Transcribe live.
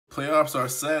Playoffs are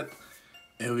set,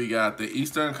 and we got the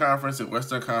Eastern Conference and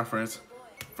Western Conference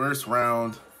first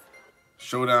round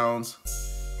showdowns.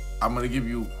 I'm going to give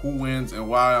you who wins and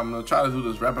why. I'm going to try to do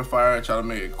this rapid fire, try to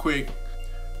make it quick.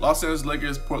 Los Angeles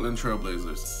Lakers, Portland Trail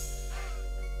Blazers.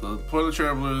 The Portland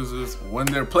Trail Blazers, when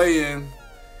they're playing,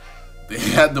 they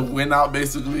had to win out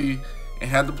basically and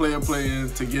had to play a play-in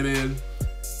to get in.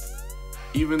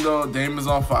 Even though Dame is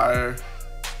on fire,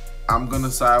 I'm going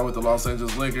to side with the Los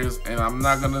Angeles Lakers, and I'm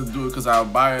not going to do it because I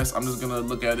have bias. I'm just going to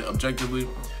look at it objectively.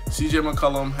 CJ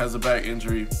McCollum has a back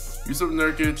injury. Yusuf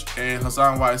Nurkic and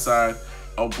Hassan Whiteside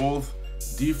are both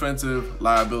defensive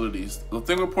liabilities. The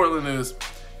thing with Portland is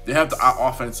they have the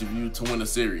offensive view to win a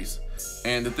series.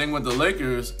 And the thing with the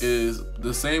Lakers is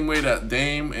the same way that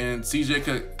Dame and CJ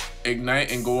could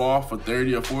ignite and go off for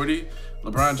 30 or 40,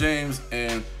 LeBron James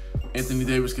and Anthony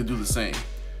Davis could do the same.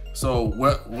 So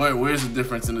where's the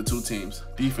difference in the two teams?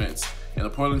 Defense. And the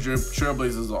Portland Trail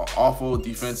Blazers are awful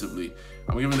defensively.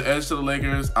 I'm giving the edge to the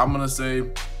Lakers. I'm going to say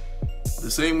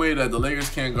the same way that the Lakers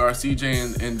can't guard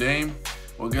CJ and Dame.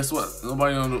 Well, guess what?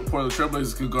 Nobody on the Portland Trail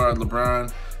Blazers could guard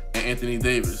LeBron and Anthony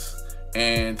Davis.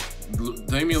 And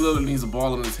Damian Lillard needs the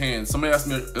ball in his hands. Somebody asked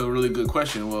me a really good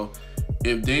question. Well,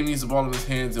 if Dame needs the ball in his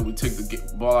hands and we take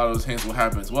the ball out of his hands, what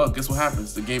happens? Well, guess what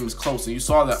happens? The game is close. And you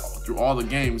saw that through all the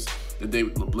games that the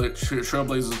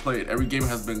Trailblazers played. Every game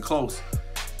has been close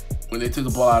when they took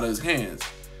the ball out of his hands.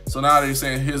 So now they're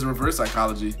saying here's reverse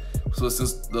psychology. So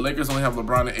since the Lakers only have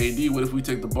LeBron and AD, what if we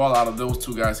take the ball out of those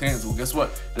two guys' hands? Well, guess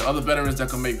what? There are other veterans that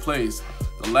can make plays.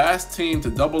 The last team to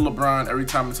double LeBron every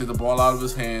time they take the ball out of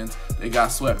his hands, they got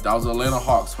swept. That was the Atlanta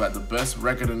Hawks, who had the best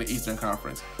record in the Eastern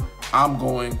Conference. I'm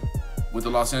going with the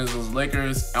Los Angeles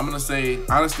Lakers. I'm going to say,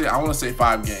 honestly, I want to say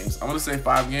 5 games. I'm going to say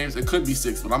 5 games. It could be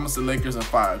 6, but I'm going to say Lakers in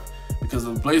 5 because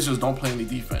the Blazers don't play any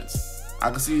defense.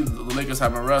 I can see the Lakers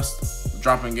having rest,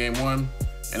 dropping game 1,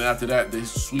 and then after that, they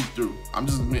sweep through. I'm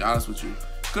just going to be honest with you.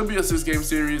 Could be a 6-game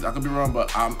series. I could be wrong,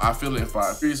 but I feel it in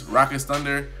 5. Rockets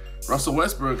Thunder. Russell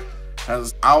Westbrook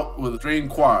has out with a strained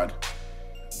quad.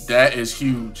 That is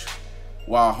huge.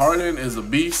 While Harden is a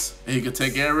beast and he can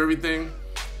take care of everything,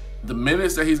 the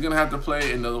minutes that he's going to have to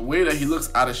play and the way that he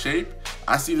looks out of shape,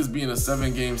 I see this being a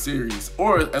 7-game series,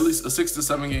 or at least a 6 to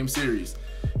 7 game series.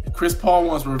 Chris Paul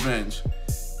wants revenge,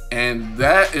 and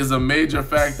that is a major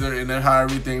factor in how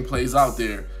everything plays out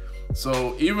there.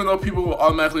 So even though people will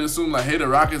automatically assume like, hey, the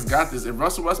Rockets got this, if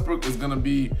Russell Westbrook is going to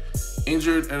be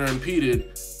injured and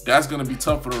impeded, that's going to be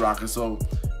tough for the Rockets. So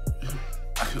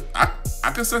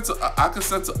I can sense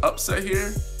an upset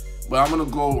here. But I'm going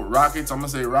to go Rockets. I'm going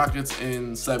to say Rockets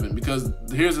in 7 because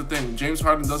here's the thing. James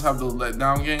Harden does have those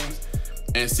letdown games,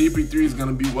 and CP3 is going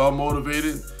to be well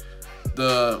motivated.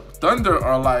 The Thunder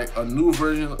are like a new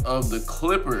version of the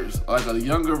Clippers, like a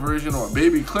younger version or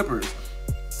baby Clippers.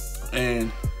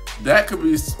 And that could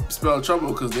be spelled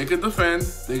trouble because they could defend.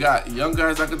 They got young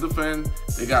guys that could defend.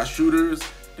 They got shooters.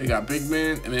 They got big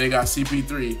men. And then they got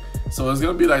CP3. So it's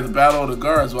going to be like the battle of the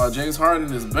guards. While James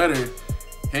Harden is better,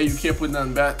 hey, you can't put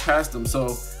nothing back past them.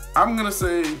 So I'm going to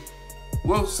say,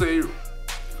 we'll say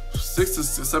 6 to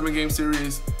 7 game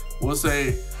series. We'll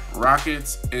say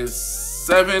Rockets is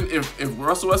 7. If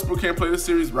Russell Westbrook can't play the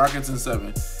series, Rockets in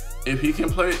 7. If he can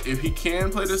play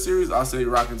the series, I'll say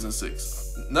Rockets in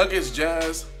 6. Nuggets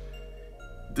Jazz.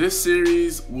 This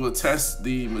series will test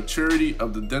the maturity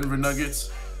of the Denver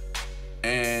Nuggets.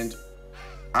 And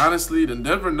honestly, the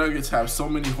Denver Nuggets have so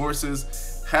many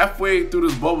horses. Halfway through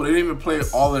this bubble, they didn't even play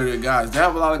all of their guys. They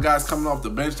have a lot of guys coming off the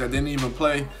bench that didn't even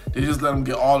play. They just let them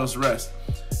get all this rest.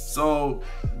 So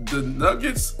the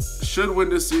Nuggets should win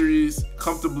this series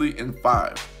comfortably in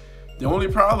 5. The only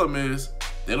problem is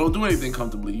they don't do anything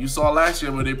comfortably. You saw last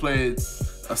year where they played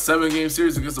a 7-game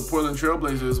series against the Portland Trail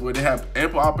Blazers where they had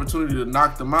ample opportunity to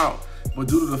knock them out. But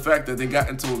due to the fact that they got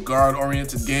into a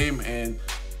guard-oriented game and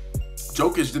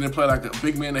Jokic didn't play like a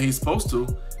big man that he's supposed to,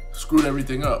 screwed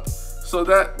everything up. So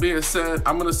that being said,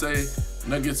 I'm going to say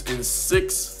Nuggets in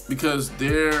 6 because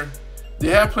they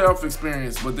have playoff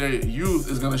experience, but their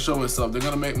youth is going to show itself. They're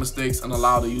going to make mistakes and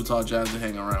allow the Utah Jazz to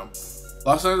hang around.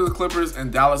 Los Angeles Clippers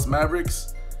and Dallas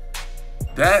Mavericks.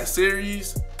 That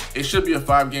series, it should be a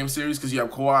 5-game series because you have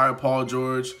Kawhi, Paul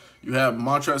George, you have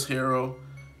Montrezl Harrell,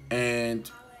 and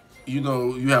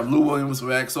you have Lou Williams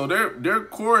back. So their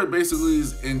core basically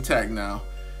is intact now.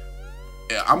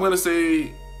 I'm going to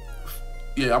say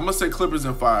Clippers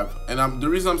in 5. And the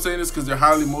reason I'm saying this because they're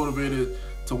highly motivated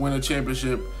to win a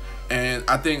championship. And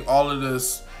I think all of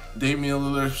this Damian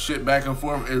Lillard shit back and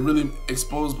forth, it really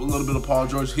exposed a little bit of Paul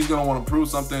George. He's going to want to prove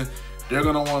something. They're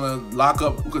going to want to lock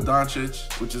up Luka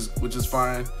Doncic, which is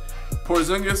fine.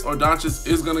 Porzingis or Doncic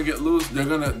is gonna get loose,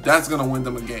 that's gonna win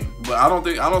them a game. But I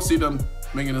don't see them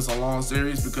making this a long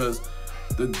series because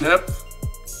the depth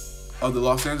of the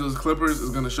Los Angeles Clippers is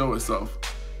gonna show itself,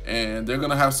 and they're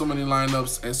gonna have so many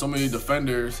lineups and so many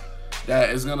defenders that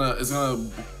it's gonna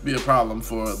be a problem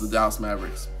for the Dallas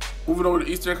Mavericks. Moving over to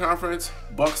Eastern Conference,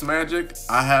 Bucks Magic.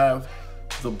 I have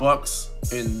the Bucks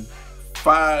in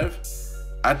 5.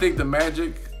 I think the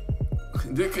Magic,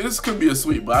 this could be a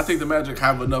sweep, but I think the Magic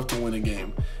have enough to win a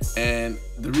game. And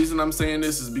the reason I'm saying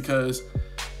this is because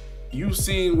you've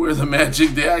seen where the Magic,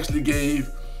 they actually gave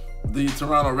the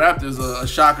Toronto Raptors a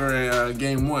shocker in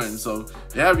game 1. So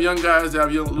they have young guys, they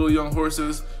have little young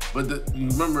horses, but you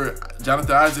remember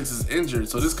Jonathan Isaacs is injured.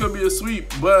 So this could be a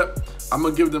sweep, but I'm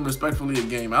going to give them respectfully a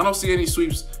game. I don't see any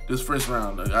sweeps this first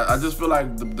round. I just feel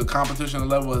like the competition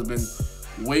level has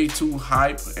been way too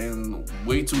hype and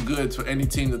way too good for any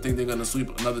team to think they're going to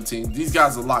sweep another team. These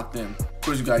guys are locked in. Of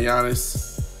course, you got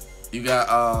Giannis, you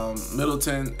got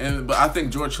Middleton, but I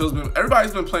think George Hill's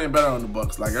everybody's been playing better on the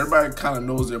Bucks. Like, everybody kind of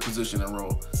knows their position and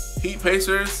role. Heat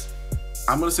Pacers,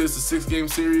 I'm going to say it's a 6-game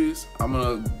series. I'm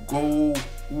going to go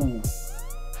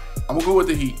with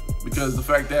the Heat because the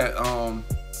fact that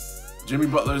Jimmy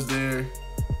Butler's there,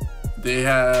 they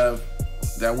have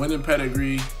that winning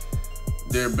pedigree.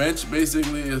 Their bench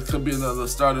basically it could be another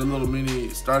little mini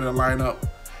starter lineup.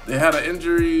 They had an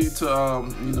injury to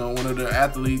one of their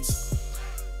athletes,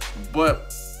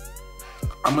 but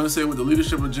I'm gonna say with the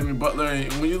leadership of Jimmy Butler,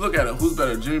 and when you look at it, who's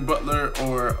better, Jimmy Butler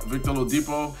or Victor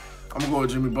Oladipo? I'm gonna go with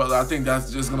Jimmy Butler. I think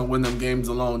that's just gonna win them games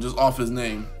alone, just off his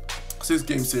name.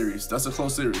 6-game series. That's a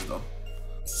close series though.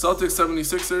 Celtics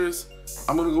 76ers.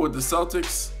 I'm gonna go with the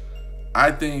Celtics. I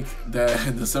think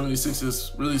that the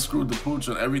 76ers really screwed the pooch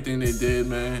on everything they did,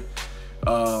 man.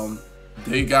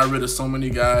 They got rid of so many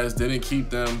guys. They didn't keep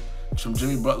them. From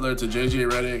Jimmy Butler to JJ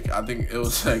Redick, I think it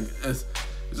was like it's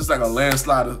just like a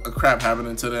landslide of crap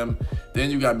happening to them.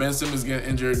 Then you got Ben Simmons getting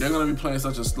injured. They're gonna be playing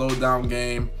such a slowed down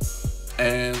game.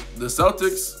 And the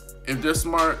Celtics, if they're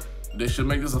smart, they should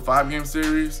make this a 5-game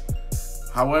series.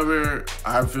 However,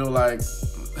 I feel like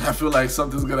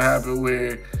something's gonna happen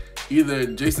where either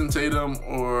Jason Tatum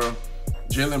or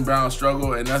Jaylen Brown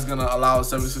struggle, and that's gonna allow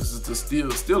the 76ers to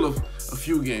steal a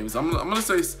few games. I'm gonna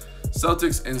say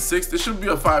Celtics in 6. This should be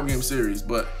a 5-game series,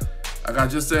 but like I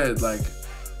just said, like,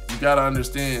 you gotta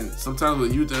understand sometimes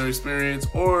with youth and experience,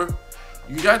 or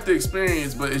you got the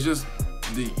experience, but it's just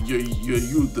your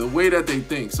youth, the way that they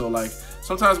think. So like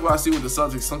sometimes what I see with the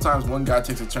Celtics, sometimes one guy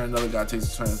takes a turn, another guy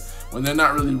takes a turn when they're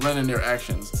not really running their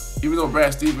actions. Even though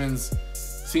Brad Stevens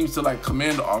seems to like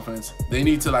command the offense, they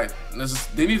need to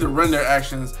run their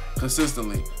actions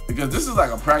consistently, because this is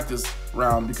like a practice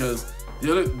round, because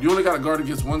you only got to guard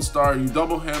against one star. You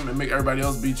double him and make everybody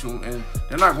else beat you, and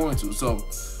they're not going to. So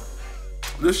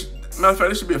matter of fact,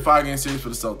 this should be a 5-game series for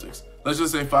the Celtics. Let's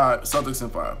just say Celtics in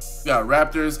 5. We got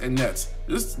Raptors and Nets.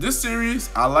 This series,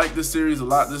 I like this series a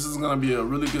lot. This is gonna be a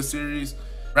really good series.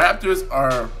 Raptors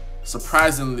are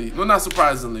surprisingly, well, not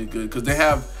surprisingly good, because they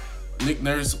have Nick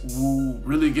Nurse, who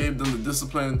really gave them the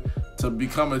discipline to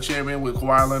become a champion with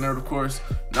Kawhi Leonard, of course.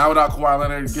 Now without Kawhi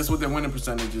Leonard, guess what their winning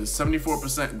percentage is?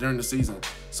 74% during the season.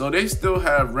 So they still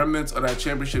have remnants of that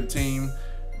championship team.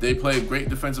 They play great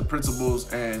defensive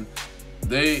principles, and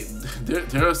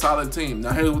they're a solid team.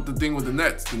 Now here's the thing with the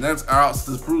Nets. The Nets are out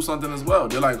to prove something as well.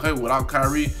 They're like, hey, without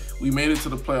Kyrie, we made it to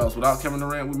the playoffs. Without Kevin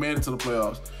Durant, we made it to the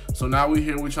playoffs. So now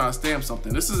we're trying to stamp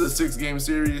something. This is a 6-game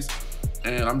series,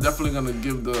 and I'm definitely going to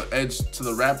give the edge to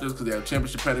the Raptors because they have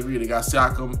championship pedigree. They got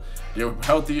Siakam. They're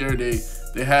healthier. They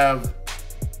have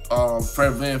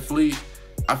Fred VanVleet.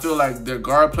 I feel like their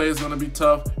guard play is going to be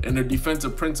tough, and their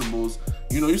defensive principles.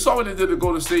 You saw what they did to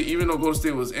Golden State. Even though Golden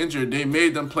State was injured, they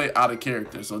made them play out of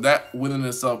character. So that within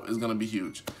itself is going to be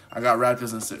huge. I got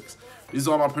Raptors in 6. These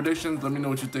are all my predictions. Let me know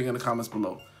what you think in the comments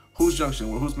below. Hoops Junction,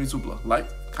 where Hoops meets Hoopla. Like,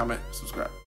 comment, subscribe.